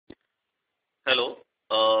Hello,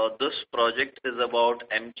 this project is about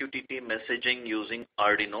MQTT messaging using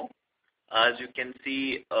Arduino. As you can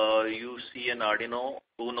see, you see an Arduino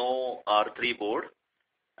UNO R3 board,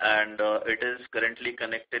 and it is currently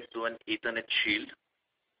connected to an Ethernet shield,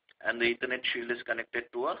 and the Ethernet shield is connected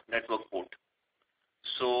to a network port.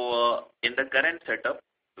 So in the current setup,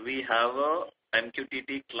 we have a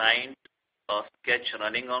MQTT client sketch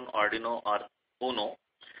running on Arduino UNO,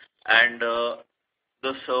 and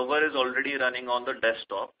the server is already running on the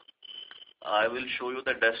desktop. I will show you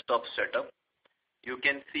the desktop setup. You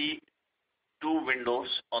can see two windows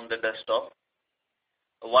on the desktop.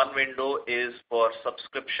 One window is for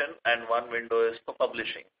subscription and one window is for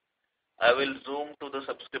publishing. I will zoom to the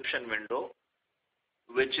subscription window,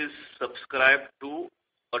 which is subscribed to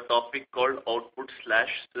a topic called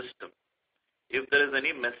output/system. If there is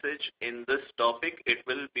any message in this topic, it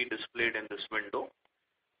will be displayed in this window.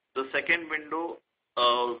 The second window,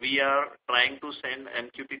 we are trying to send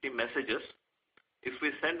MQTT messages. If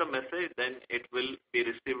we send a message, then it will be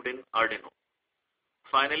received in Arduino.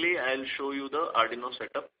 Finally, I'll show you the Arduino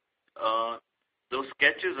setup. The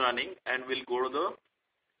sketch is running, and we'll go to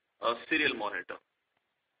the serial monitor.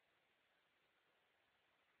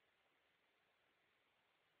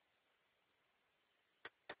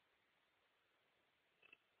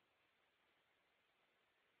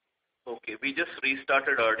 Okay, we just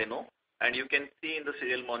restarted Arduino, and you can see in the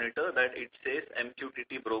serial monitor that it says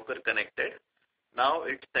MQTT broker connected. Now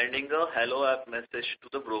it's sending a hello app message to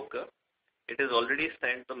the broker. It has already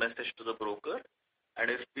sent the message to the broker,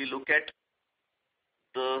 and if we look at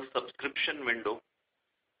the subscription window,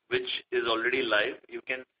 which is already live, you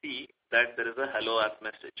can see that there is a hello app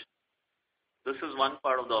message. This is one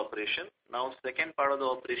part of the operation. Now second part of the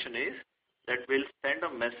operation is that we'll send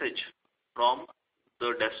a message from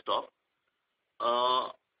the desktop.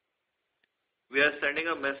 We are sending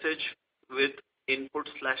a message with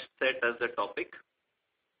input/set as the topic.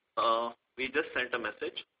 We just sent a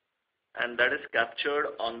message, and that is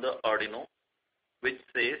captured on the Arduino, which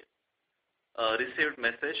says received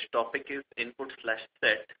message, topic is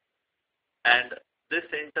input/set, and this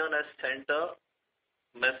in turn has sent a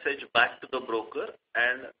message back to the broker,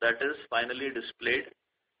 and that is finally displayed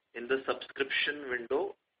in the subscription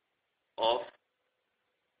window of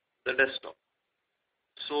the desktop.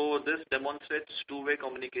 So this demonstrates two-way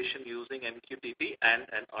communication using MQTT and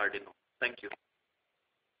an Arduino. Thank you.